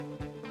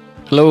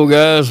Hello,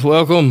 guys.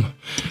 Welcome.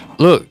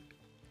 Look,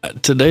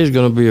 today's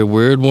going to be a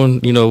weird one.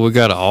 You know, we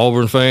got an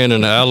Auburn fan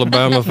and an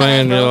Alabama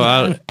fan.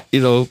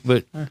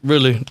 But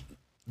really,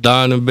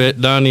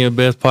 Donnie and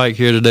Beth Pike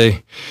here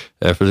today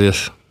after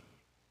this.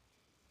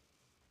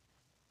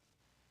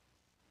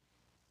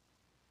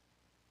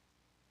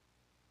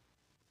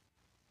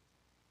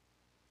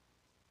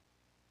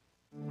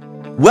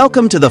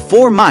 Welcome to the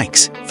 4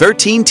 Mics,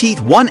 13 Teeth,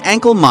 1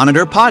 Ankle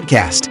Monitor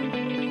podcast,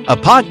 a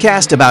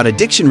podcast about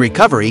addiction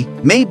recovery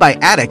made by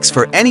addicts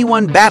for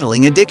anyone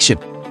battling addiction.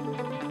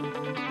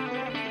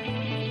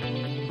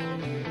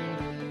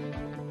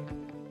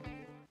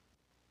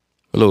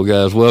 Hello,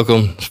 guys.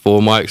 Welcome. It's 4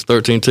 Mics,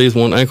 13 Teeth,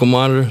 1 Ankle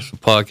Monitor. It's a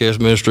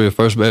podcast ministry of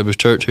First Baptist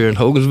Church here in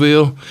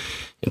Hogansville.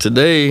 And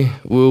today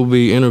we'll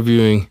be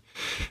interviewing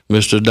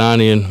Mr.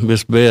 Donnie and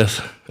Miss Beth.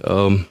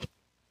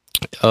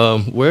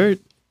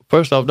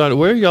 First off, Donnie,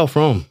 where are y'all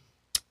from?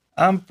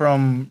 I'm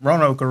from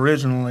Roanoke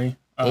originally.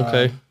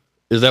 Okay.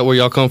 Is that where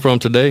y'all come from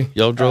today?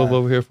 Y'all drove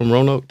over here from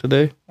Roanoke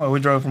today? Well, we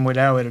drove from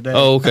Wedowee today.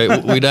 Oh, okay.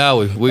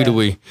 Wedowee.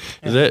 Wedowee.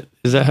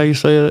 Is that how you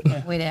say it?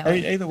 Yeah.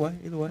 Wedowee. Either way.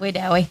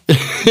 Wedowee.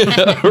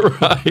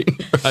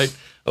 Right.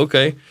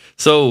 Okay.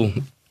 So,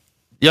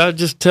 y'all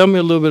just tell me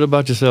a little bit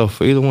about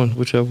yourself. Either one,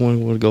 whichever one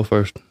you want to go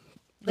first.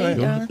 Lee.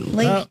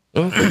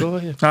 Okay, go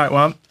ahead. All right.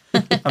 Well,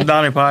 I'm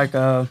Donnie Pike.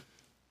 I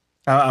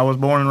was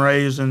born and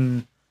raised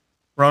in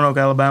Roanoke,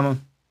 Alabama.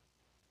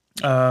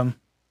 I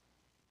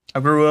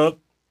grew up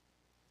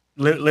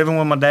living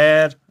with my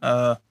dad.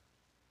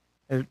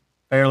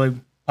 Fairly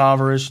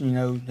impoverished,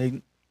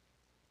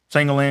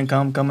 single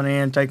income coming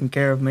in, taking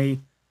care of me,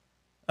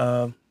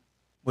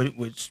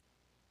 which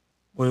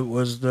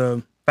was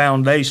the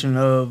foundation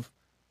of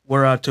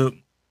where I took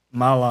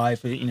my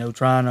life.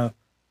 Trying to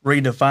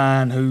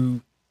redefine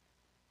who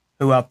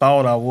I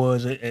thought I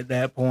was at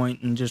that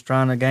point, and just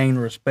trying to gain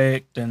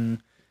respect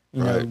and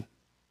Right.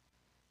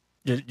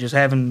 just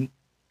having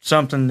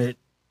something that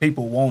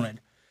people wanted,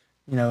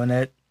 and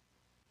that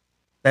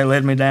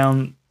led me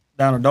down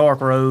a dark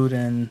road,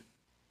 and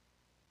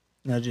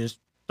just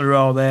through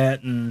all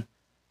that, and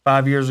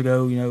 5 years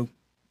ago,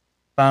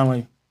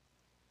 finally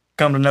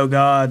come to know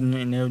God,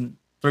 and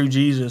through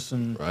Jesus,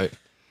 and Right.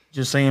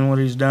 just seeing what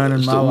He's done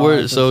in my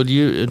life. So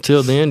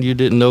until then, you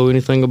didn't know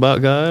anything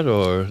about God,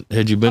 or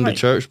had you been to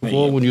church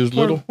before when you was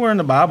little? We're in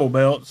the Bible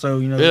Belt, so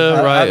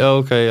Yeah, right.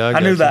 Okay, I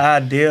knew the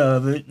idea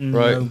of it, and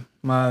Right.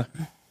 I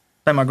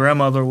think my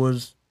grandmother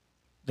was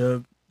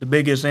the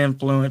biggest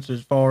influence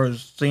as far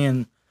as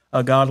seeing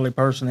a godly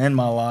person in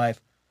my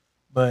life.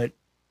 But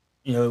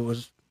it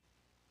was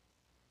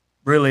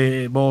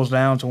really, it boils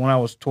down to when I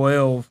was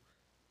 12.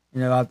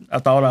 I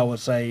thought I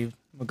was saved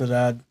because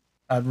I'd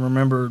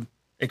remembered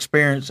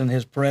experiencing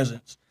His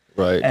presence,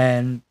 Right.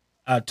 and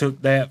I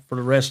took that for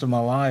the rest of my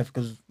life,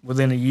 because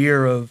within a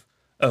year of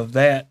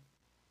that,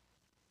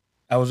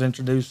 I was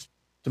introduced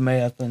to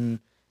meth and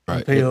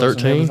Right. pills At and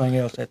 13? everything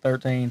else at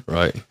 13.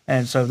 Right.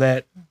 And so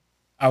that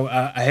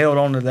I held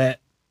on to that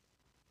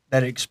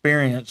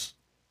experience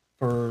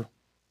for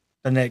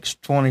the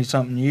next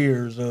 20-something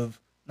years of,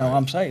 no, Right.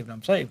 I'm saved,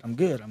 I'm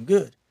good.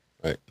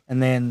 Right.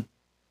 And then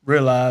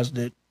realized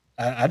that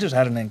I just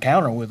had an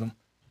encounter with Him.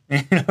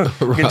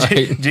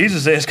 Right.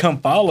 Jesus says, "Come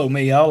follow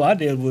me." All I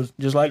did was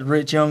just like the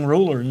rich young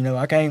ruler.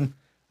 I came.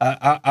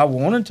 I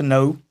wanted to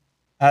know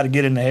how to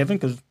get into heaven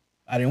because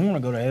I didn't want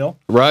to go to hell.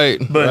 Right.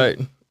 But right.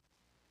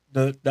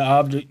 the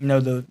object,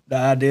 the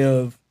idea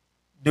of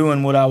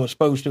doing what I was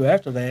supposed to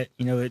after that,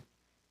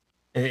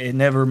 it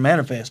never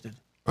manifested.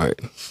 Right.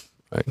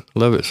 Right.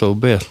 Love it. So,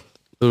 Beth, a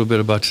little bit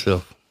about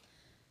yourself.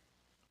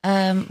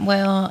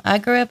 Well, I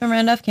grew up in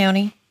Randolph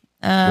County.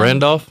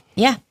 Randolph.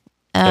 Yeah.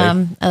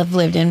 Okay. I've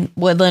lived in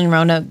Woodland,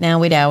 Roanoke, now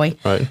Wedowee.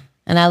 Right.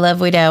 And I love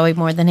Wedowee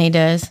more than he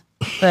does.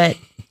 But,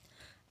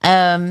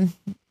 and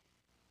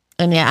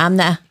yeah, I'm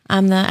the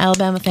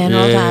Alabama fan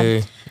all the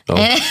time.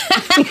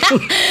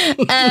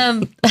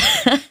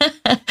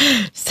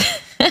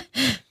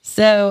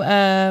 So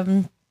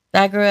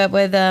I grew up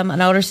with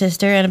an older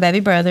sister and a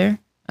baby brother.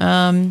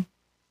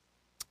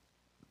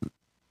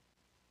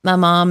 My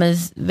mom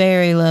is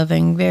very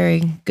loving,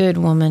 very good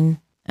woman,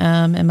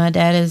 and my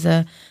dad is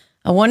a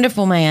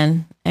wonderful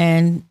man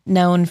and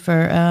known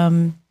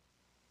for.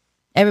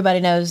 Everybody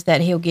knows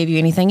that he'll give you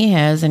anything he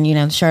has, and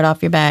the shirt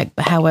off your back.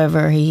 But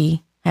however,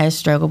 he has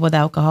struggled with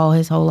alcohol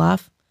his whole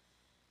life.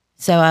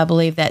 So I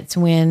believe that's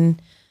when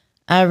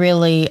I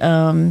really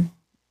I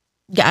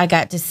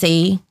got to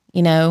see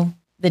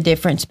the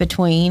difference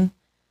between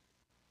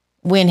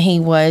when he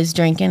was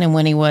drinking and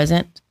when he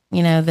wasn't.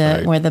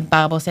 Right. Where the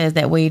Bible says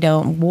that we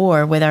don't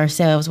war with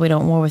ourselves, we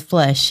don't war with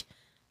flesh,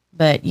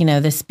 but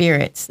the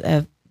spirits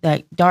of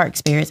the dark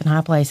spirits in high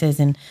places,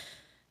 and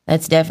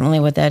that's definitely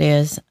what that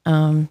is.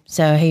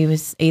 So he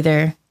was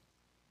either,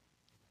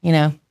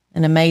 an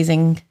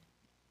amazing,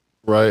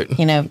 Right.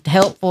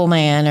 helpful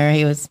man, or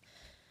he was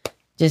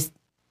just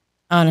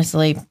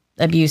honestly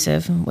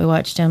abusive. We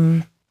watched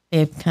him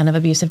be kind of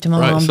abusive to my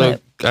Right. mom. So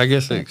But I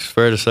guess it's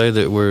fair to say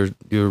that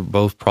you're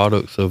both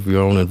products of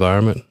your own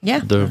environment. Yeah,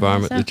 The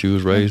environment so. that you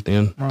was raised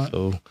in. Right.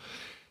 So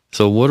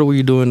So what are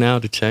we doing now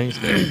to change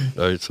that?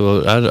 All right,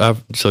 so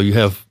so you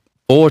have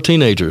 4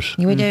 teenagers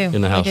We do.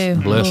 in the house. We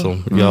do. Bless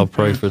them. Y'all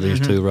pray for these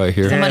 2 right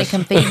here. Somebody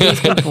come feed these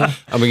people.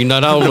 I mean,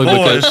 not only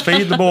Boys, because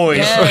feed the boys.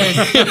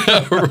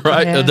 Yes.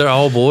 right, Yeah. they're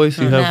all boys.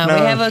 You have No,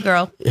 we have a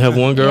girl. you have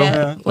one girl.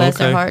 Yeah. Bless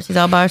her heart. She's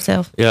all by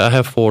herself. Yeah, I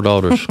have 4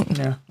 daughters.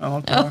 Yeah.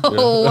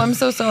 Oh, I'm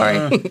so sorry.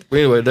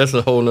 Anyway, that's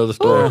a whole nother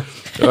story.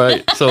 All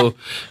right. So,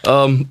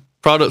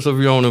 products of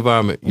your own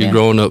environment. You're Yeah.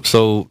 growing up.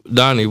 So,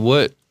 Donnie,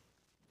 what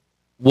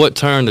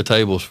turned the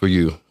tables for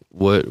you?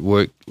 What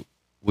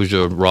was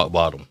your rock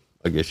bottom?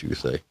 I guess you could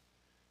say.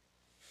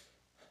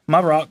 My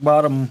rock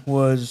bottom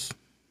was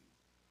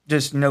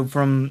just,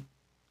 from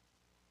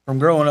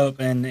growing up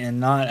and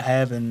not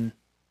having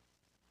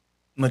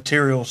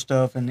material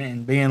stuff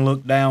and being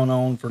looked down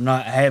on for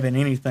not having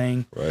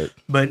anything. Right.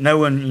 But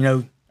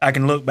knowing, I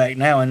can look back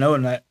now and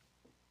knowing that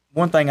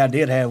one thing I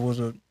did have was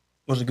a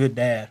good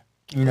dad,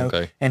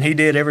 Okay. and he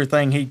did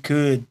everything he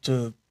could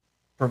to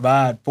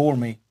provide for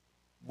me.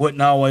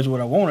 Wasn't always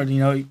what I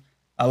wanted.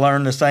 I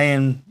learned the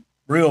saying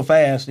real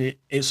fast. It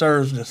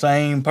serves the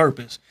same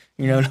purpose.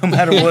 No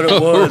matter what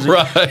it was,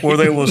 Right.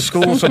 whether it was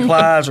school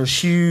supplies or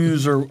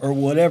shoes or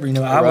whatever,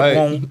 I Right.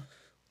 would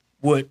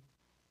want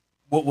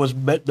what was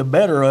the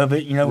better of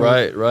it,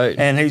 Right.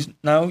 And he's,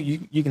 no,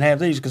 you can have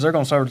these because they're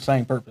going to serve the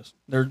same purpose.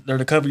 They're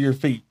to cover your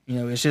feet.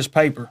 It's just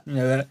paper.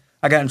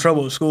 I got in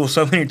trouble at school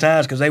so many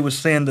times because they would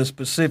send the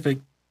specific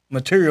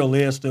material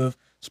list of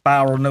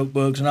spiral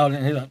notebooks and all that.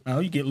 And he's like, no,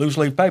 you get loose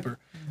leaf paper.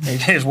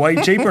 It's way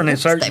cheaper and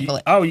it's Staple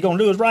it. all you're going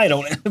to do is write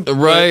on it.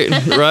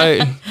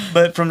 Right.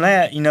 But from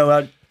that,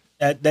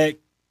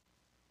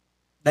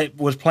 that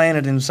was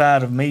planted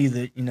inside of me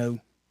that,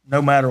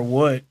 no matter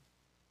what,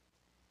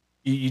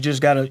 you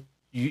just got to,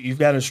 you've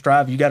got to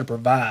strive, you got to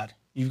provide.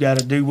 You've got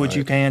to do what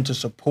you can to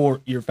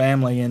support your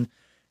family. And,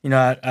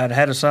 I'd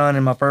had a son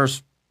in my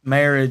first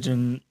marriage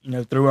and,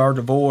 through our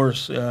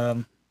divorce,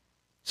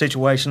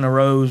 situation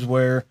arose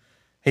where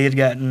he had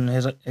gotten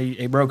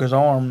he broke his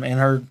arm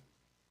and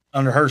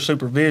under her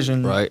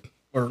supervision. Right.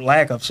 Or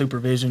lack of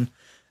supervision.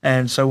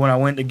 And so when I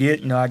went to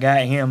get, I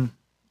got him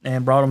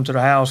and brought him to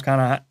the house, kind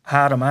of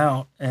hide him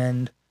out.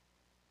 And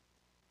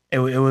it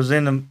was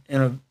in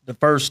the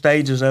first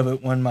stages of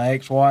it when my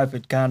ex-wife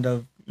had kind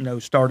of,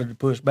 started to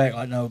push back,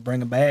 like, no,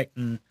 bring him back.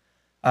 And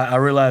I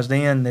realized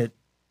then that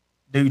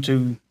due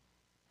to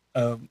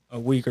a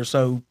week or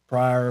so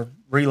prior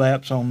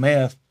relapse on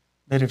meth,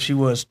 that if she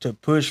was to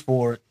push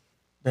for it,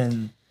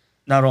 then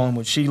not only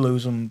would she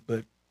lose him,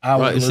 but I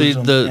would lose See,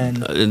 them.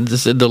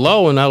 the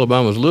law in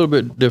Alabama is a little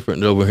bit different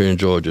than over here in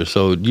Georgia.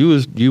 So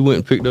you went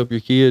and picked up your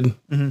kid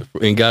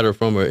and got her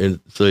from her, and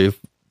so if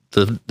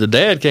the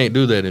dad can't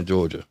do that in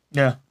Georgia.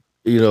 Yeah.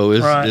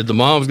 It's Right. if the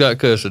mom's got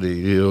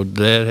custody.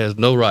 Dad has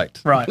no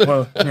rights. Right.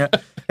 Well,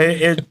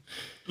 yeah.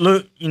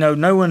 Look,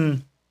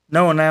 knowing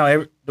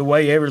now the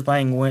way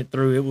everything went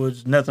through, it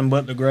was nothing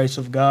but the grace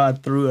of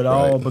God through it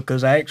all. Right.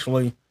 Because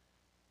actually,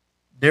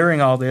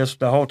 during all this,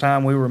 the whole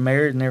time we were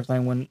married and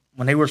everything,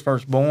 when he was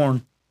first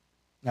born,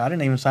 I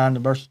didn't even sign the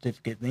birth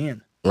certificate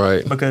then.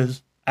 Right.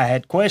 Because I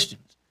had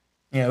questions.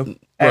 After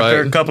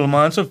Right. a couple of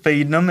months of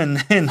feeding them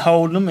and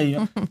holding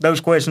them,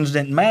 those questions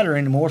didn't matter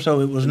anymore.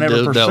 So it was never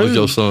pursued. That was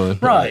your son.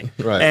 Right.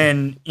 Right.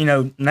 And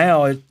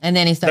now And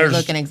then he started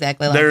There's- looking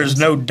exactly like there's him.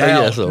 no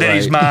doubt so, that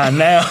he's right. mine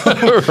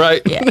now.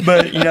 right. Yeah.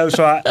 But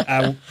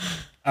so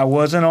I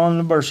wasn't on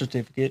the birth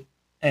certificate,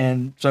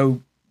 and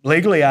so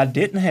legally I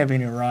didn't have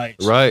any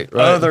rights. Right.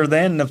 Other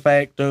than the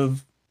fact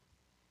of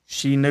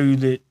she knew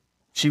that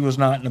she was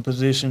not in a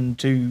position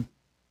to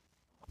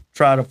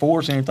try to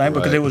force anything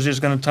because Right. it was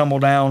just going to tumble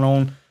down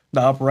on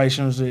the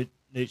operations that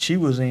she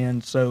was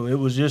in. So it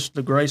was just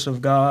the grace of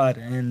God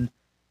and,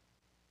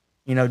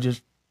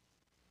 just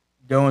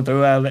going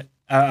through all that.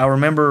 I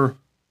remember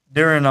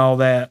during all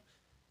that,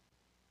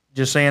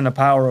 just seeing the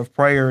power of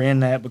prayer in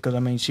that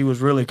because, she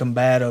was really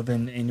combative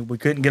and we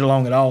couldn't get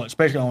along at all,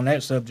 especially on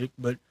that subject.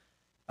 But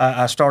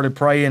I started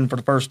praying for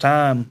the first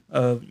time,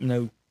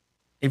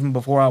 even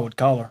before I would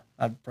call her.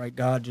 I'd pray,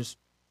 God,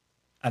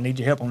 I need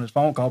your help on this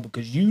phone call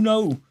because you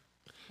know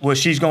what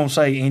she's going to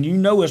say and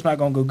it's not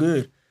going to go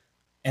good.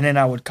 And then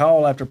I would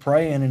call after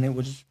praying and it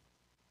would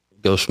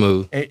Go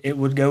smooth. it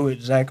would go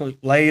exactly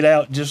laid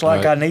out just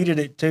like Right. I needed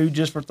it to,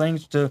 just for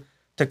things to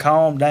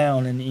calm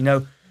down. And,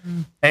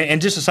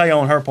 and just to say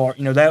on her part,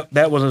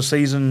 that was a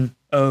season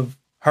of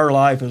her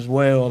life as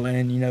well.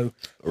 And,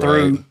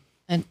 through Right.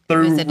 And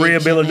through his addiction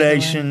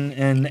rehabilitation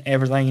and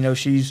everything,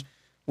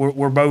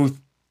 we're both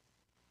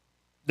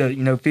the,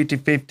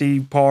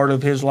 50-50 part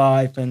of his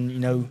life and,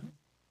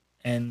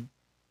 and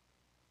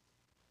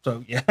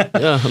so, yeah.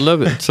 Yeah, I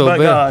love it. So, But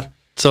Beth, God.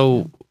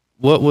 so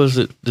what was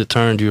it that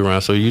turned you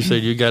around? So you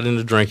said you got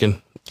into drinking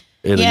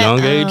at a young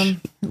age?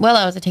 Well,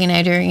 I was a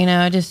teenager.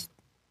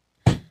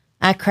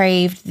 I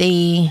craved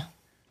the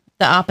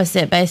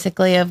opposite,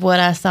 basically, of what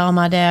I saw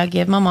my dad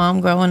give my mom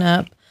growing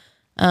up.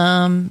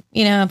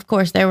 Of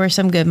course, there were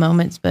some good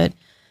moments, but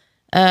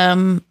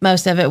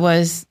most of it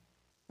was,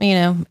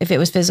 if it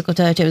was physical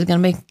touch, it was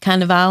going to be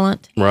kind of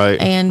violent. Right.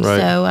 And right.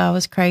 so I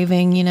was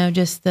craving,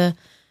 just the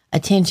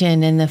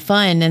attention and the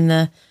fun and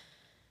the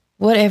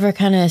whatever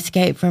kind of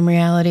escape from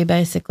reality,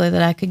 basically,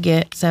 that I could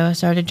get. So I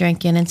started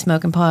drinking and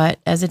smoking pot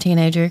as a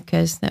teenager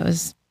because that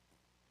was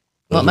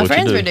what my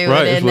friends were doing.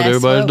 Right, that's what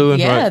everybody's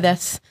doing. Yeah, right.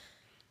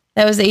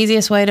 that was the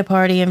easiest way to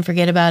party and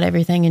forget about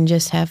everything and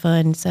just have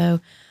fun. So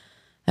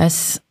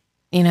that's,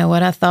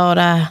 what I thought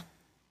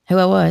who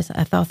I was.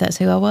 I thought that's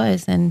who I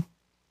was. And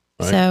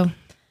so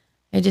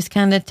it just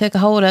kind of took a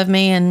hold of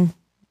me, and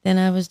then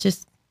I was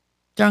just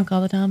drunk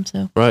all the time.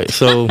 So right.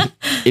 So,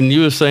 and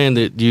you were saying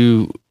that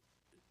you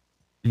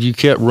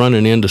kept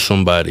running into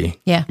somebody,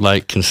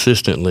 like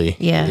consistently,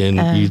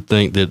 and you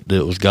think that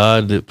it was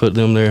God that put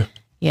them there.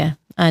 Yeah,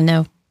 I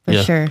know for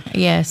sure.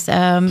 Yes.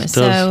 Tell us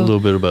a little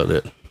bit about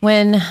that.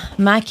 When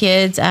my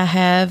kids, I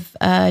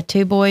have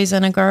 2 boys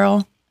and a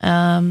girl,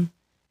 and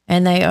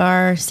they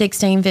are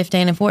 16,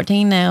 15, and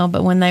 14 now.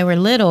 But when they were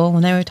little,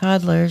 when they were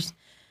toddlers,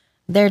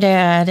 their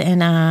dad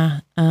and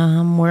I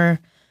were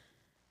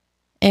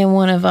in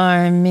one of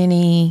our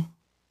many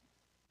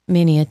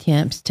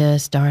attempts to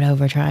start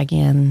over, try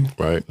again.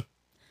 Right.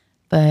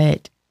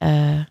 But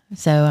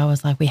so I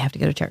was like, we have to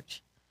go to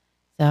church.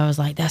 So I was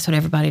like, that's what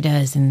everybody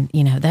does. And,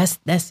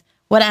 that's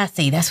what I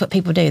see. That's what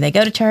people do. They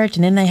go to church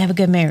and then they have a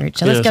good marriage.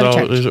 So let's go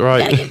to church.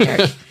 Right. Gotta get to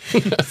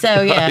church.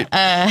 So,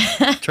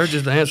 yeah. Church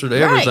is the answer to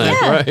everything.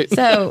 Right.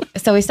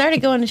 So we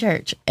started going to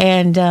church.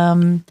 And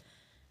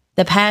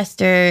the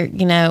pastor,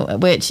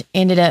 which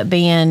ended up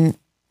being,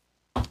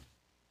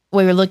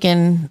 we were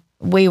looking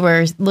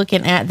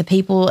at the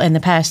people and the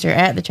pastor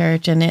at the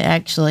church, and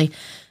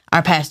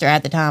our pastor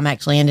at the time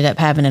actually ended up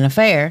having an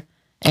affair.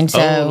 And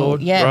so,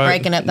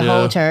 breaking up the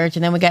whole church.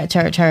 And then we got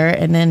church hurt.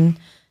 And then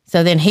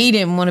he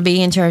didn't want to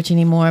be in church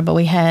anymore. But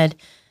we had,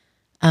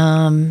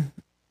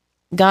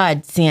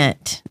 God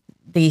sent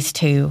these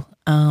 2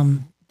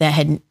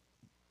 that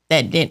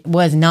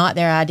was not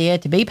their idea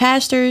to be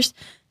pastors.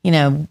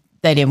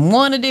 They didn't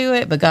want to do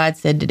it, but God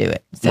said to do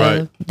it.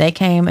 So they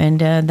came,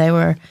 and they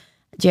were,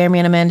 Jeremy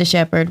and Amanda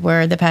Shepherd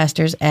were the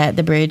pastors at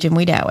the Bridge in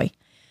Wedowee.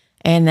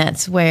 And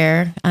that's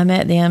where I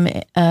met them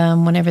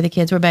whenever the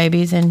kids were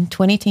babies in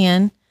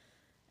 2010.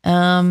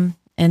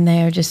 And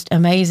they are just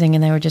amazing,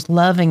 and they were just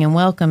loving and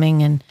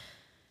welcoming. And,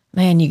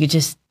 man, you could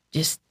just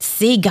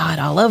see God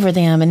all over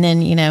them. And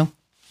then,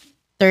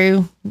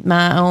 through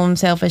my own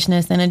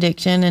selfishness and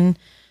addiction and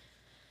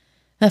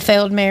a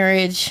failed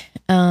marriage,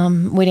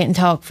 we didn't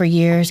talk for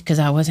years because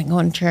I wasn't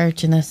going to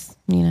church, and that's,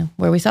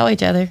 where we saw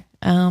each other.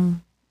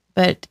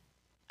 But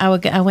I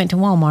went to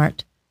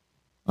Walmart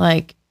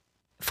like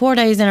 4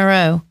 days in a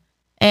row,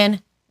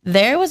 and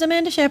there was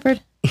Amanda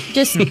Shepherd.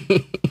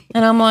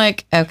 And I'm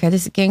like, okay,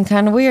 this is getting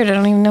kind of weird. I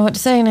don't even know what to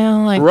say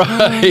now. Like,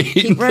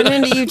 keep running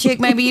into you,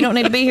 chick. Maybe you don't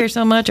need to be here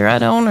so much, or I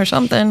don't, or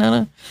something. I don't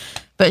know.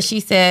 But she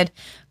said,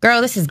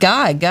 girl, this is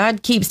God.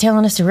 God keeps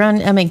telling us to run.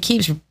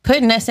 Keeps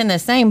putting us in the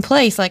same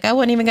place. Like, I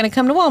wasn't even going to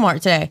come to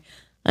Walmart today.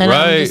 And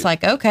I'm just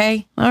like,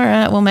 okay, all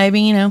right, well,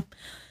 maybe,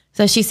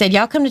 So she said,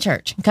 y'all come to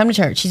church. Come to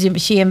church.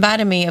 She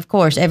invited me, of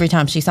course, every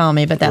time she saw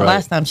me. But that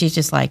last time, she's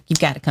just like, you've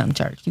got to come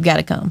to church. You've got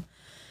to come.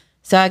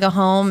 So I go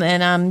home,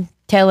 and I'm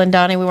telling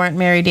Donnie we weren't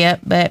married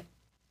yet, but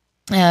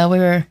we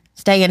were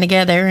staying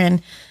together.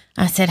 And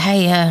I said,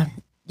 hey,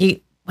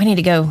 we need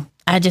to go.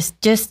 I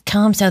just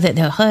come so that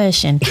they'll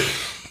hush. And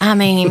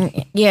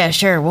yeah,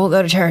 sure, we'll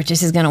go to church.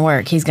 This is going to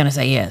work. He's going to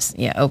say yes.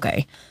 Yeah,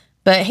 okay.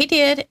 But he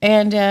did,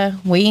 and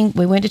we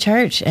went to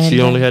church. And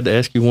she only had to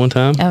ask you one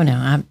time? Oh, no.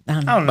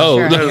 I'm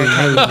sure I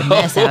irritated the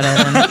mess out of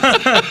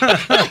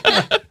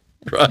him.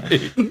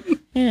 Right.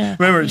 Yeah.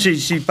 Remember,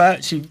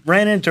 she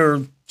ran into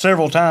her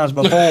several times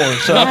before.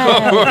 So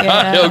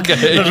Okay.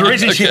 There's a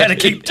reason she had to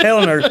keep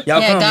telling her,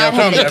 y'all come, God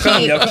y'all come, had y'all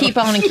come, y'all to come. keep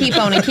on and keep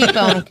on and keep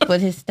on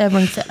with his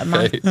stubborn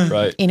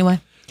Right. Anyway.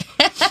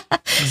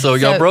 So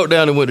y'all broke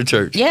down and went to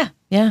church. Yeah.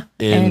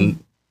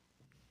 And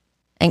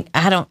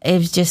it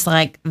was just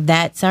like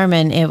that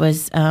sermon. It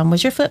was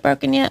your foot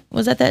broken yet?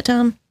 Was that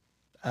time?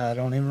 I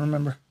don't even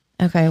remember.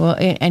 Okay. Well,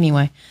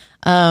 anyway,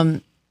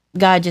 God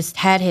just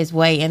had his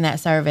way in that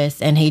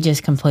service, and he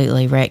just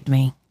completely wrecked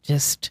me.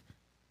 Just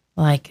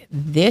like,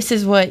 this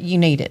is what you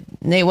needed.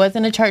 It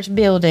wasn't a church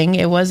building.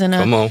 It wasn't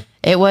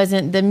it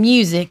wasn't the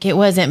music. It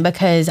wasn't,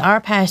 because our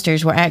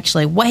pastors were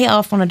actually way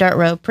off on a dirt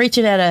road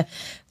preaching at a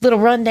little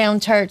rundown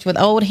church with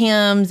old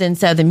hymns. And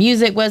so the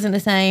music wasn't the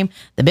same.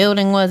 The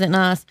building wasn't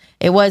nice.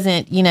 It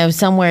wasn't,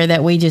 somewhere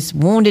that we just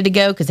wanted to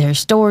go because there are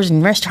stores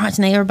and restaurants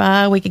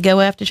nearby. We could go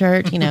after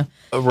church, Right.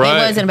 It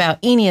wasn't about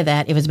any of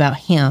that. It was about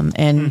him.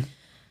 And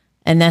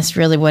that's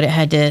really what it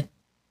had to,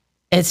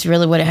 it's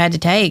really what it had to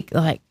take.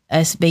 Like,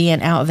 us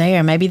being out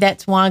there. Maybe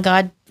that's why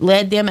God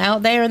led them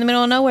out there in the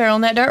middle of nowhere on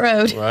that dirt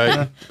road.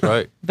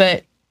 Right.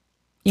 But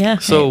yeah.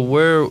 So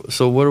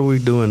what are we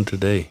doing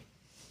today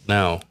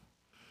now?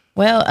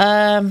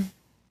 Well,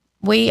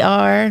 we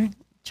are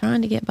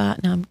trying to get by.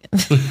 No, I'm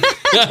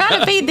trying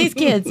to feed these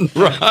kids.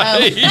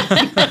 Right.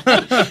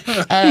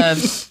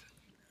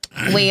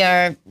 We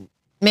are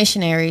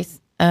missionaries.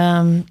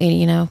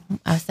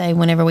 I say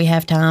whenever we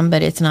have time,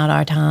 but it's not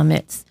our time.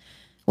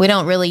 We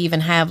don't really even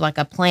have like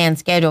a planned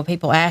schedule.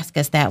 People ask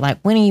us that, like,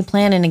 when are you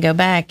planning to go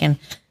back? And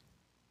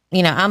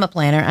I'm a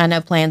planner. I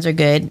know plans are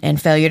good,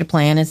 and failure to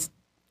plan is,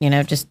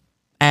 just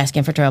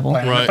asking for trouble.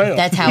 Right.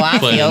 That's how I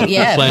feel.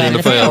 Yeah, planning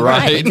to fail,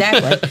 right?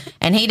 Exactly.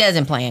 And he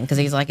doesn't plan because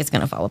he's like, it's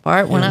going to fall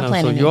apart when I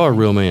plan. So you are a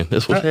real man.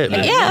 That's what's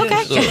happening. Yeah.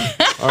 Okay.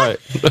 So, all right.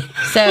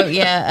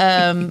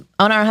 So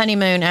on our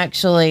honeymoon,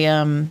 actually,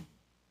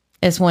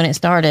 is when it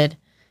started.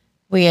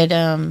 We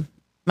had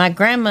my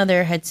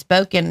grandmother had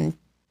spoken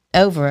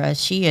over us.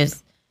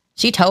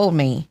 She told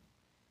me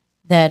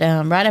that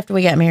right after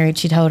we got married,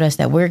 she told us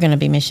that we're going to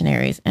be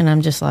missionaries, and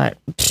I'm just like,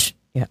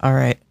 yeah, all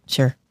right,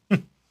 sure, all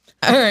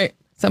right.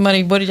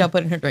 Somebody, what did y'all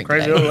put in her drink?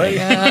 Crazy today? old lady.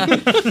 I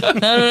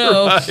don't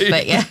know, Right.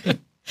 but yeah.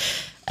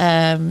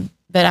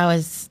 But I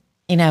was,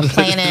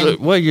 planning.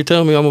 Well, you're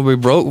telling me I'm gonna be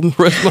broke the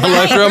rest of my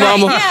life,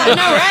 Grandmama? Yeah, I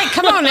know, right?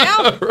 Come on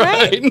now,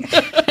 right?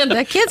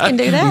 The kids can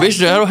do that.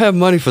 Missionary, I don't have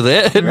money for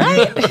that.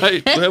 Right.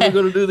 Right. How are we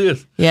gonna do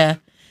this? Yeah.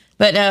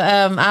 But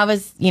I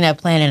was,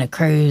 planning a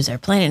cruise or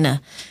planning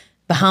a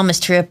Bahamas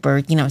trip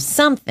or,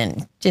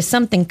 something, just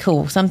something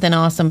cool, something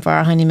awesome for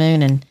our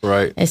honeymoon. And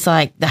Right. it's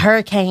like the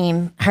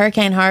Hurricane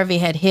Harvey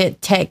had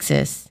hit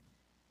Texas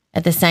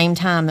at the same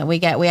time that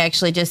we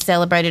actually just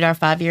celebrated our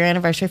 5-year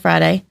anniversary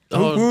Friday.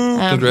 Oh,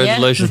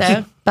 congratulations.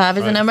 Yeah, so 5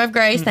 is a number of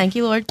grace. Thank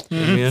you, Lord.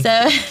 Amen.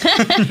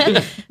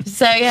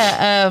 So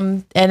yeah.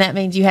 And that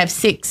means you have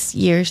 6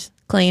 years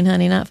clean,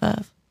 honey, not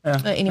 5. Yeah.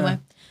 But anyway.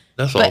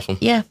 That's But, awesome.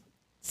 Yeah.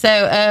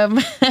 So,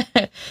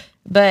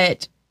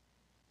 but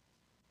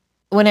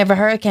whenever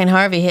Hurricane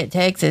Harvey hit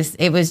Texas,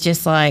 it was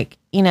just like,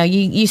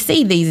 you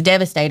see these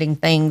devastating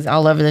things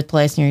all over the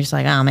place and you're just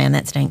like, oh man,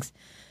 that stinks.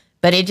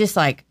 But it just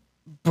like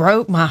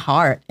broke my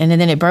heart. And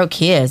then it broke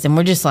his. And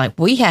we're just like,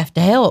 we have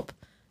to help.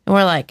 And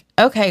we're like,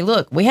 okay,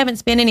 look, we haven't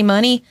spent any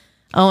money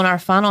on our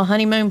final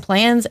honeymoon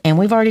plans and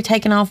we've already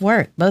taken off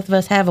work. Both of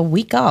us have a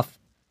week off.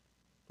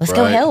 Let's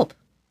go Right. help.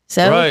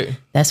 So Right.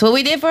 that's what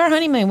we did for our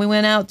honeymoon. We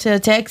went out to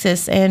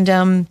Texas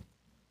and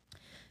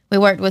we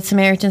worked with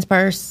Samaritan's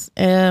Purse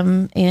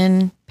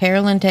in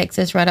Pearland,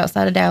 Texas, right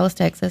outside of Dallas,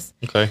 Texas.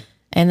 Okay.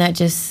 And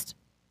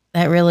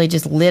that really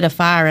just lit a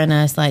fire in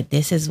us. Like,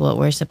 this is what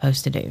we're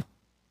supposed to do.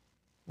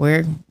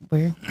 We're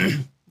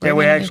Yeah,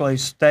 we actually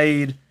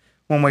stayed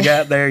when we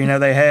got there.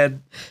 They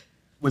had,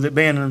 with it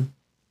being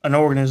an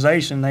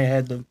organization, they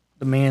had the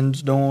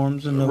men's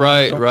dorms and the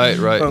Right.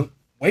 So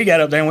we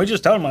got up there and we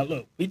just told them, like,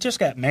 look, we just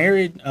got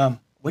married.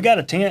 We got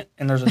a tent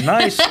and there's a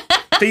nice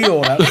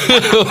field out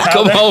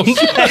Come there. on.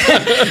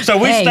 So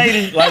we Hey.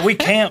 stayed we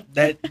camped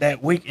that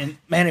week, and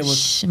man, it was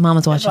Shh,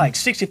 Mama's watching. like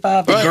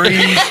 65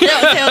 degrees.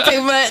 Don't tell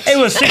too much. It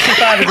was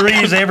 65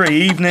 degrees every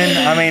evening.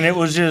 I mean, it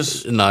was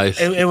just Nice.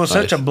 It was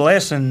such a Nice.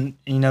 blessing,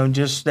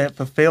 just that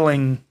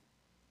fulfilling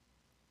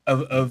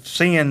of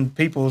seeing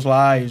people's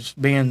lives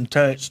being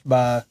touched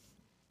by.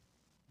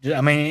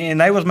 I mean,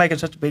 and they was making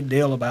such a big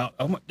deal about,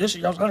 this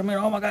is y'all's honeymoon.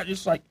 Oh my God,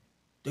 just like,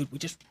 dude,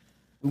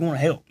 we want to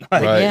help.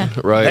 Like, Right. Yeah.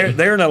 Right.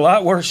 They're in a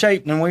lot worse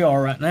shape than we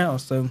are right now.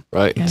 So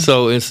Right.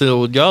 So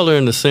y'all are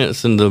in the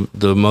sense in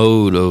the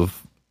mode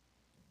of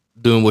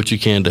doing what you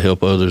can to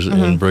help others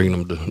and bring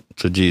them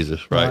to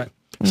Jesus, right? Right.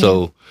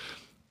 So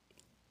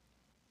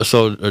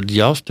do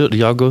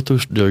y'all go through?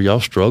 Do y'all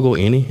struggle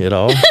any at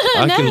all?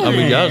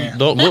 Y'all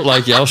don't look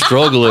like y'all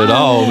struggle at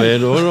all, man.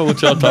 I don't know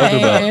what y'all talking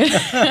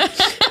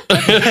about.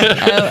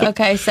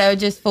 Okay, so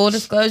just full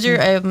disclosure,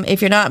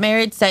 if you're not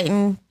married,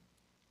 Satan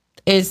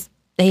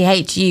he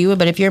hates you,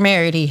 but if you're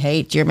married, he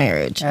hates your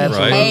marriage.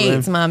 Absolutely. He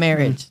hates my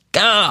marriage.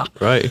 God.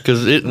 Right,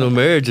 because no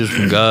marriage is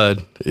from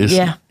God. It's,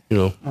 Yeah.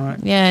 right.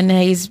 Yeah, and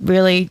he's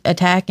really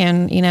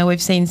attacking,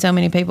 we've seen so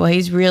many people,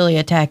 he's really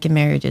attacking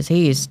marriages.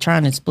 He is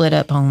trying to split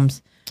up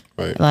homes.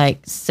 Right.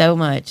 Like so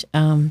much.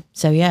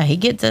 So yeah, he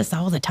gets us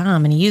all the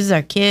time and he uses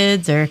our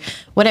kids or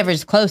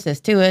whatever's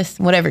closest to us,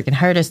 whatever can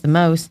hurt us the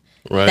most.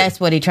 Right. That's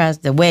what he tries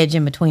to wedge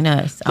in between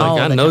us. all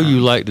I the know time.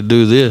 you like to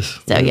do this.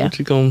 So, yeah. What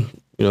you gonna,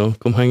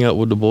 come hang out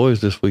with the boys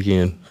this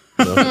weekend?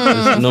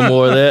 No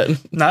more of that.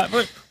 Not,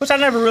 which I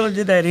never really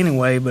did that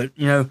anyway. But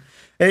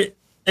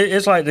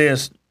it's like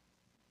this.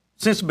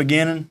 Since the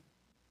beginning,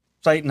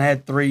 Satan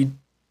had three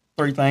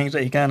things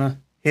that he kind of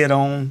hit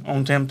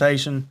on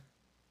temptation.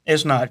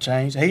 It's not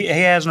changed. He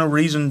has no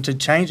reason to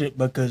change it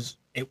because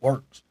it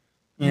works.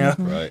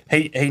 Right.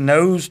 He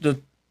knows that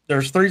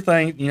there's 3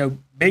 things.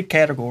 Big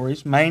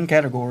categories, main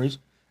categories,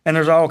 and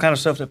there's all kind of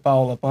stuff that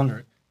fall up under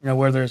it.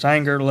 Whether it's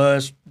anger,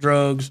 lust,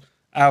 drugs,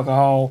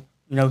 alcohol.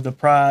 The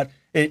pride.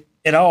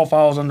 It all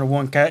falls under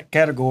one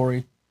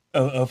category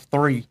of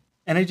 3,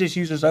 and he just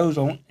uses those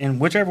on, and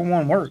whichever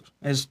one works.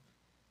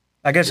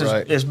 I guess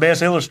Right. it's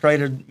best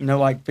illustrated,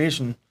 like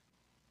fishing.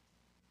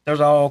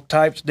 There's all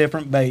types of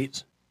different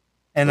baits,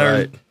 and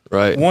there's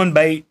Right. one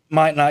bait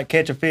might not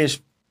catch a fish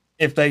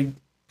if they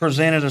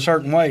present it a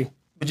certain way,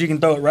 but you can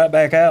throw it right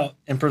back out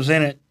and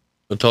present it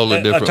A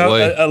totally different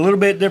way. a little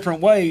bit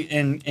different way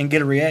and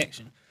get a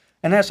reaction.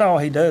 And that's all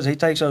he does. He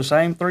takes those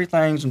same 3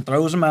 things and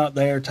throws them out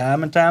there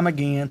time and time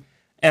again.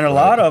 And a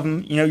lot of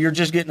them, you're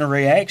just getting a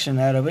reaction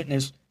out of it.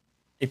 And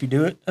if you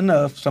do it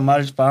enough,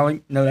 somebody's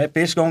finally, that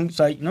fish going to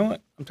say, you know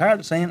what, I'm tired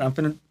of seeing it. I'm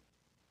finna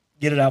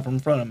get it out from in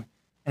front of me.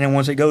 And then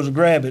once it goes to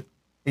grab it,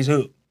 he's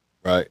hooked.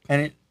 Right.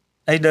 And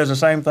he does the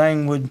same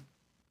thing with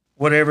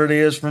whatever it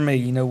is for me.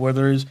 You know,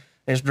 whether it's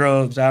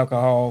drugs,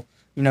 alcohol,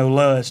 you know,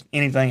 lust,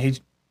 anything. He's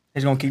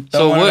gonna keep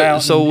throwing it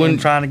out and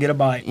trying to get a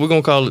bite. We're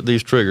gonna call it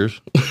these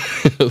triggers.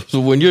 So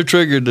when you're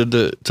triggered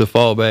to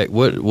fall back,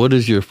 what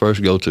is your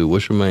first go to?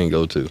 What's your main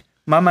go to?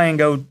 My main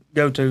go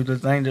to, the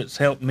thing that's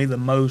helped me the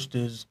most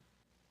is,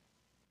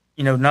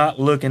 you know, not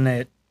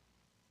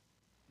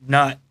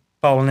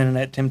falling into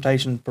that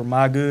temptation for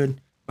my good,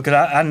 because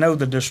I know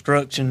the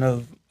destruction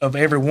of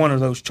every one of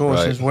those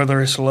choices, right.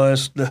 Whether it's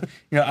lust,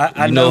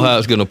 I know how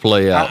it's going to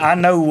play out. I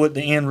know what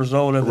the end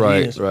result of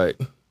it is. Right.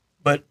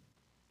 But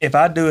if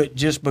I do it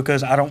just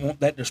because I don't want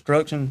that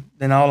destruction,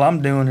 then all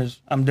I'm doing is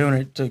I'm doing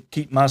it to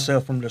keep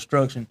myself from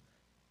destruction.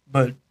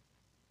 But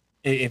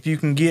if you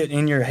can get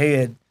in your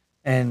head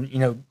and, you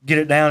know, get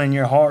it down in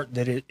your heart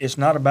that it's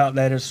not about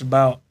that, it's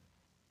about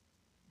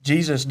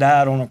Jesus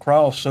died on a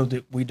cross so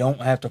that we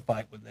don't have to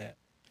fight with that.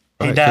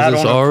 He right, died on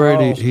a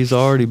cross. He's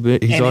already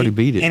beat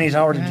it. And he's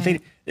already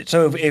defeated it.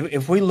 So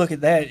if we look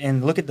at that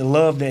and look at the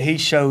love that he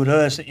showed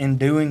us in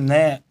doing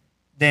that,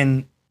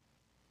 then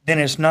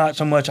it's not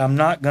so much I'm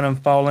not going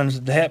to fall into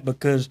that,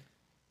 because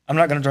I'm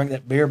not going to drink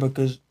that beer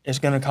because it's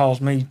going to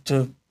cause me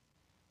to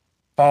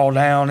fall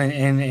down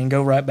and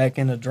go right back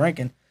into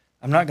drinking.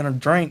 I'm not going to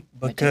drink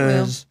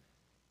because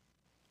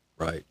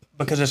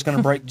it's going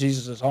to break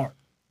Jesus' heart.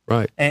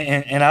 Right.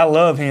 And I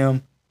love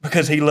him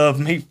because he loved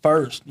me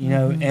first, you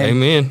know. And,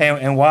 Amen.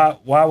 And why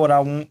would I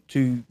want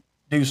to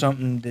do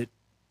something that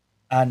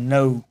I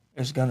know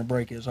is going to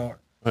break his heart?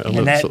 Right,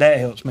 and that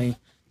helps me.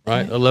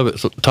 Right. I love it.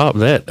 So top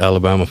that,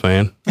 Alabama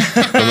fan.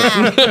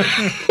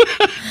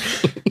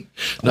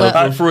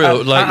 For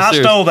real. I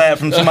stole that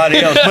from somebody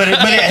else, but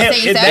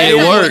it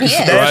works.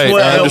 That's right.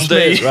 what helps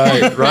me.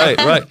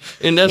 Right.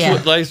 And that's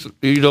what, like,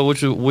 you know,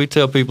 we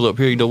tell people up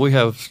here, you know, we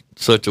have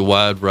such a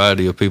wide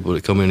variety of people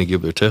that come in and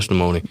give their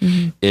testimony.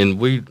 Mm-hmm. And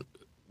we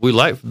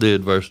like the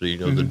adversity, you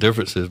know, the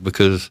differences,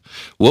 because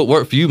what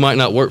worked for you might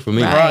not work for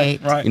me.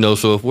 Right. You know,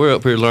 so if we're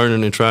up here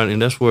learning and trying,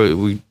 and that's where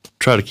we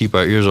try to keep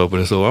our ears open.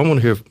 And so I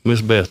want to hear,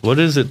 Miss Beth, what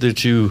is it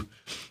that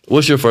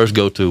what's your first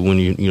go-to when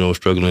you know,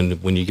 struggling,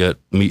 when you got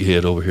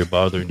meathead over here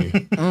bothering you?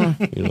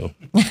 You know,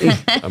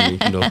 I mean,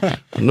 you know,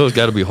 I know it's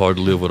got to be hard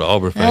to live with an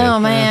Auburn fan. Oh,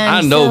 man.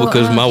 I know,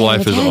 because my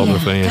wife is an Auburn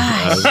fan.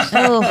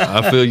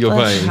 I feel your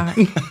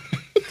pain.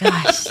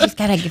 Gosh, you just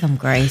got to give them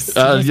grace. You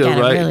just got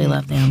to really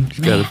love them.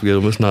 You got to forget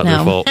them. It's not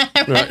their fault.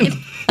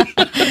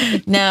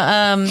 Right.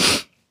 No,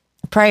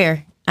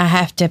 prayer. I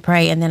have to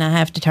pray, and then I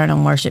have to turn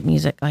on worship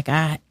music. Like,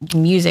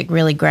 music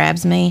really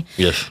grabs me.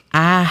 Yes.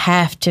 I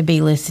have to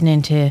be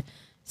listening to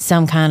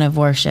some kind of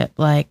worship.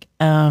 Like,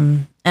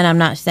 and I'm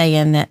not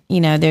saying that, you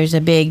know, there's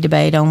a big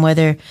debate on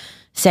whether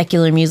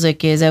secular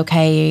music is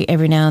okay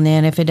every now and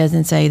then if it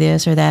doesn't say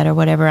this or that or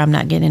whatever. I'm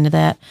not getting into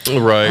that.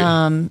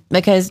 Right.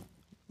 Because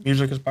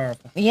music is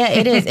powerful. Yeah,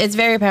 it is. It's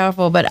very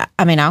powerful. But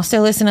I mean, I'll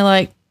still listen to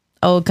like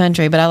old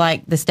country, but I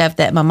like the stuff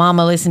that my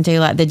mama listened to,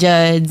 like the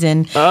Judds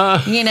and,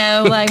 you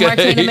know, like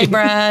Martina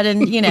McBride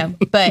and, you know,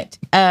 but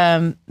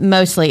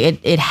mostly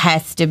it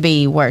has to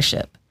be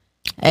worship.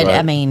 And,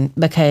 I mean,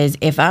 because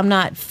if I'm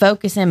not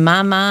focusing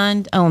my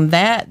mind on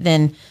that,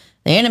 then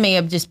the enemy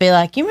will just be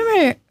like, you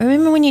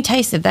remember when you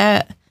tasted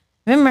that?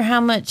 Remember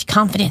how much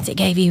confidence it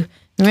gave you?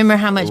 Remember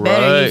how much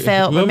better you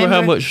felt? Remember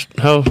how much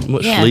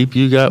sleep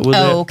you got with it?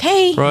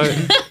 Okay.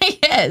 Right.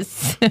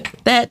 Yes,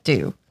 that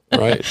too.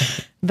 Right.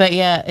 But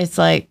yeah, it's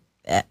like,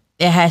 it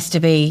has to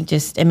be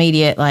just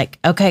immediate. Like,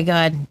 okay,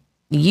 God,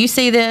 you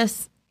see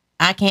this.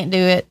 I can't do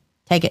it.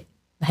 Take it.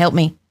 Help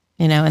me.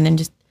 You know, and then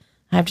just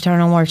I have to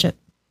turn on worship.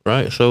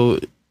 Right. So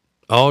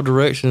all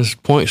directions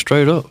point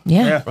straight up.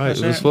 Yeah. Right.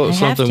 That's what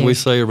something we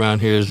say around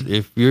here is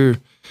if you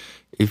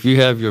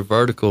have your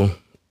vertical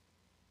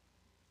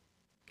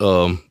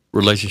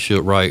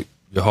relationship right,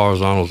 your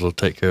horizontals will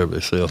take care of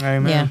itself.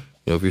 Amen. Yeah.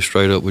 You know, if you're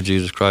straight up with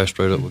Jesus Christ,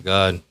 straight up with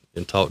God,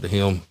 and talk to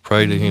Him,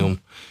 pray to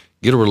Him,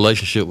 get a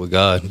relationship with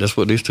God. That's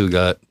what these two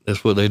got.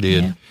 That's what they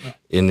did,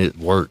 and it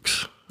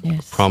works.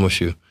 Yes. I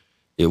promise you,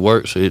 it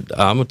works.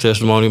 I'm a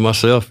testimony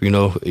myself. You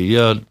know,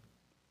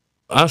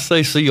 I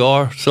say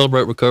CR,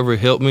 Celebrate Recovery,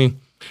 helped me,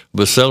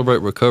 but Celebrate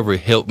Recovery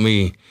helped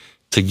me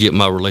to get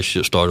my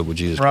relationship started with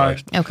Jesus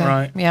Christ. Okay.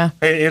 Right. Yeah.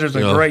 It is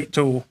a great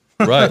tool.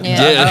 Right.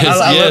 Yeah.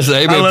 Yes.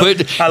 Amen.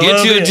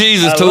 Get you a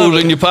Jesus tool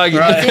in your pocket.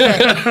 Right.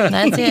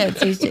 That's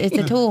it. It's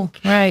a tool.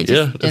 Right.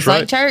 Just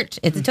like church.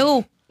 It's a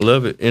tool.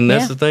 Love it. And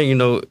that's the thing, you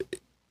know,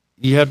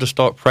 you have to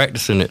start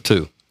practicing it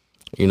too.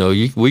 You know,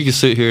 we can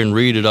sit here and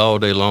read it all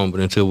day long,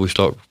 but until we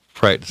start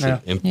practicing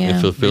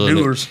and fulfilling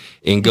it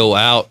and go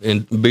out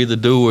and be the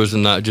doers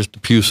and not just the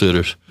pew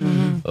sitters.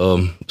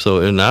 Mm-hmm.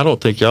 And I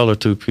don't think y'all are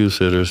two pew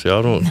sitters.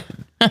 Y'all don't.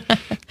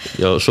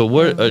 So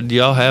what do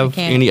y'all have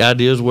any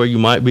ideas where you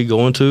might be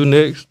going to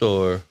next,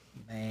 or?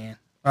 Man,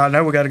 I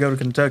know we got to go to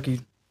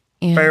Kentucky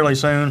fairly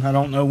soon. I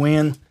don't know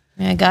when.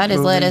 Yeah, God has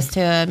led us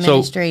to a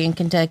ministry in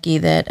Kentucky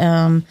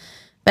that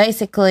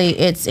basically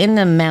it's in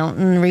the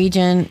mountain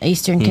region,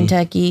 eastern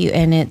Kentucky,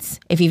 and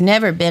if you've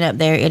never been up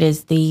there, it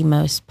is the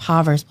most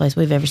impoverished place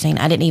we've ever seen.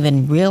 I didn't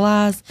even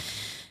realize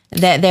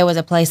that there was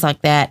a place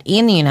like that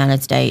in the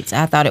United States.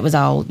 I thought it was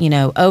all,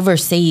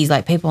 overseas,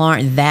 like people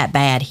aren't that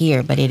bad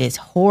here, but it is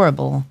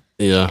horrible.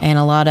 Yeah. And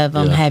a lot of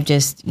them have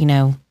just,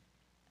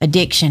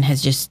 addiction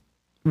has just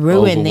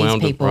ruined these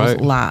people's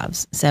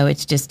lives. So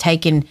it's just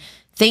taking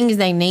things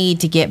they need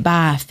to get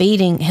by,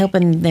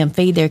 helping them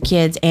feed their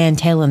kids and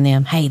telling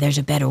them, hey, there's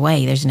a better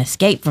way. There's an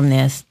escape from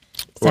this.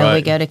 So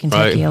we go to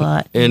Kentucky a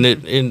lot.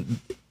 And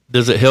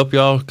does it help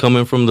y'all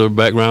coming from the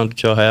background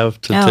that y'all have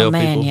to tell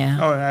people? Yeah.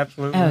 Oh,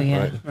 absolutely. Oh,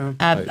 yeah. Right.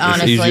 I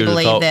honestly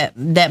believe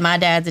that my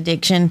dad's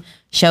addiction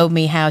showed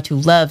me how to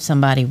love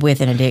somebody with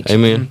an addiction.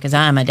 Amen. Because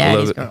I'm a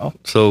daddy's girl.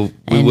 So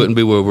we wouldn't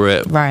be where we're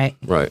at. Right.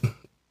 Right.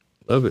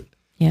 Love it.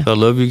 Yeah. So I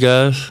love you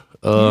guys.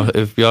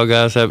 If y'all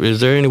guys is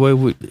there any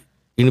way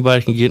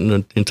anybody can get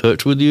in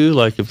touch with you?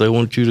 Like if they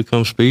want you to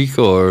come speak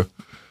or?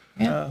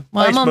 Yeah.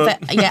 Well, I'm on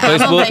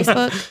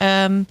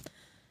Facebook.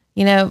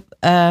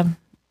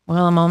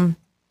 I'm on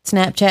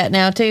Snapchat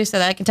now too, so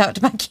that I can talk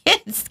to my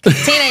kids.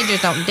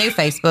 Teenagers don't do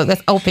Facebook;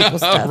 that's old people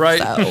stuff. Right?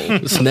 So.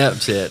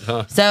 Snapchat,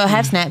 huh? So I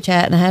have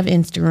Snapchat and I have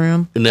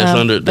Instagram, and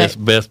that's that's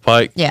Beth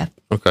Pike. Yeah.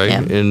 Okay,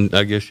 yeah. And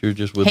I guess you're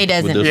just with he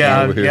doesn't. With this yeah,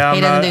 one over here. Yeah, I'm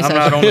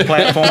not on the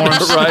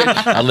platforms.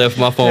 Right. I left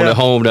my phone at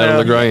home down in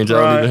LaGrange. I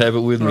don't even have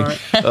it with me.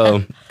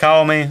 Right.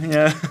 Call me.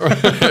 Yeah.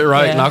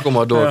 Right. Yeah. Knock on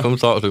my door. Come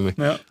talk to me.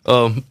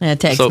 Yeah.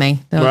 Text me.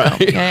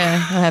 Right.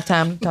 Yeah. I don't have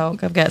time to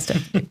talk. I've got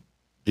stuff to do.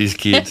 These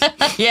kids.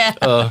 Yeah.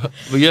 But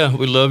yeah,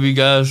 we love you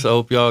guys. I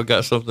hope y'all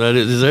got something out of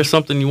it. Is there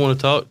something you want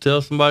to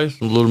tell somebody?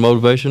 Some little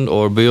motivation?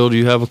 Or Bill, do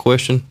you have a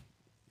question?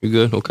 You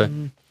good? Okay.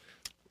 You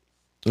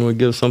want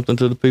to give something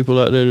to the people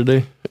out there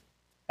today?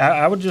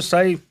 I would just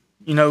say,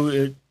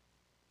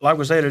 like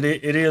we said,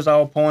 it is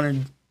all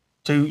pointed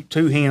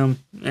to him,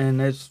 and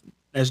that's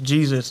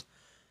Jesus.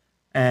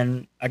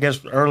 And I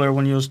guess earlier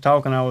when you was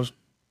talking, I was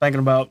thinking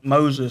about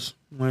Moses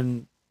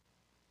when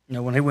he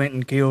went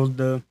and killed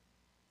the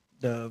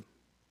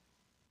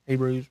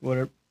Hebrews,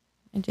 whatever,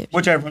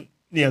 whichever,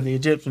 the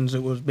Egyptians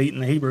that was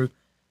beating the Hebrew.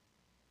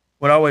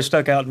 What always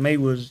stuck out to me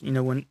was,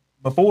 when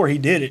before he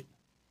did it,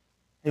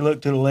 he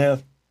looked to the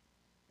left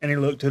and he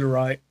looked to the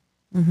right,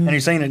 and he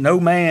seen that no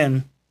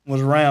man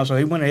was around, so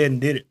he went ahead and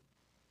did it,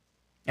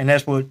 and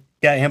that's what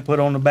got him put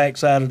on the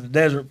backside of the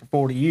desert for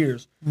 40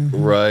 years.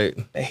 Right.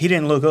 He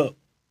didn't look up.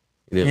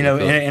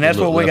 And that's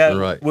what we got.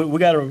 Right. We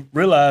got to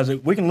realize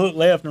that we can look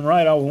left and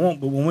right all we want,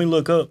 but when we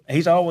look up,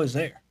 he's always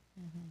there.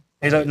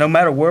 He's no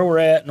matter where we're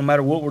at, no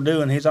matter what we're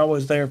doing, he's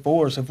always there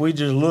for us. If we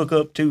just look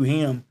up to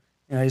him,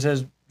 he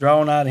says,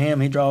 draw nigh to him,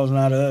 he draws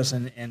nigh to us,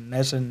 and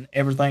that's in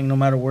everything, no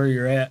matter where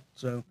you're at.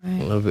 So, I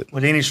love it.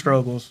 With any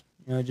struggles,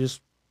 just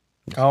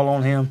call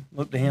on him,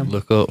 look to him,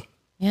 look up.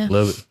 Yeah,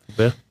 love it.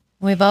 Beth?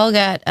 We've all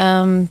got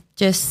the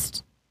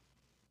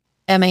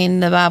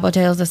Bible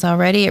tells us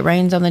already, it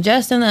rains on the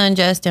just and the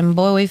unjust, and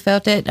boy, we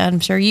felt it. I'm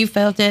sure you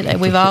felt it.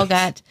 We've all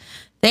got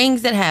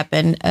things that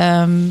happen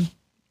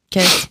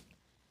because.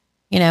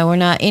 We're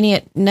not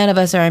none of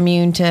us are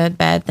immune to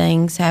bad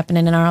things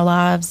happening in our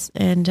lives.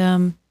 And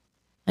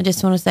I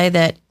just want to say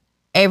that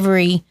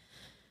every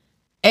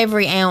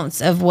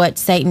ounce of what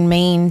Satan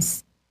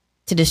means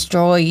to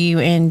destroy you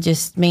and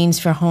just means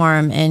for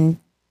harm and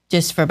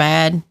just for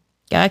bad,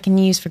 God can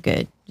use for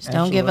good. Just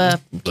Don't give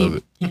up. Love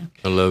it. Yeah.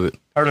 I love it.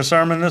 Heard a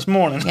sermon this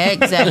morning. Yeah,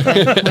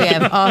 exactly. We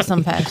have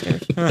awesome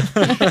pastors.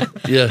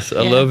 Yes,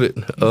 I love it.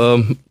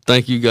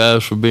 Thank you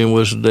guys for being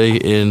with us today.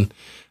 And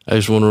I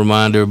just want to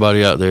remind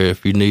everybody out there,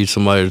 if you need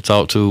somebody to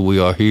talk to, we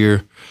are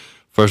here.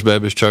 First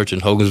Baptist Church in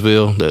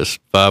Hogansville. That's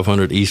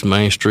 500 East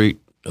Main Street.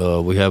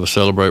 We have a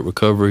Celebrate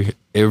Recovery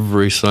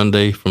every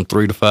Sunday from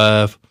 3 to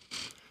 5.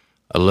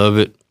 I love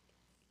it.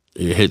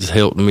 It has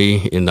helped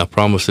me, and I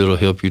promise it'll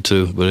help you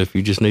too. But if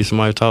you just need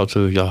somebody to talk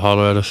to, y'all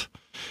holler at us.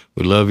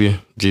 We love you.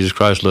 Jesus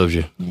Christ loves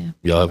you. Yeah.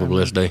 Y'all have a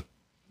blessed day.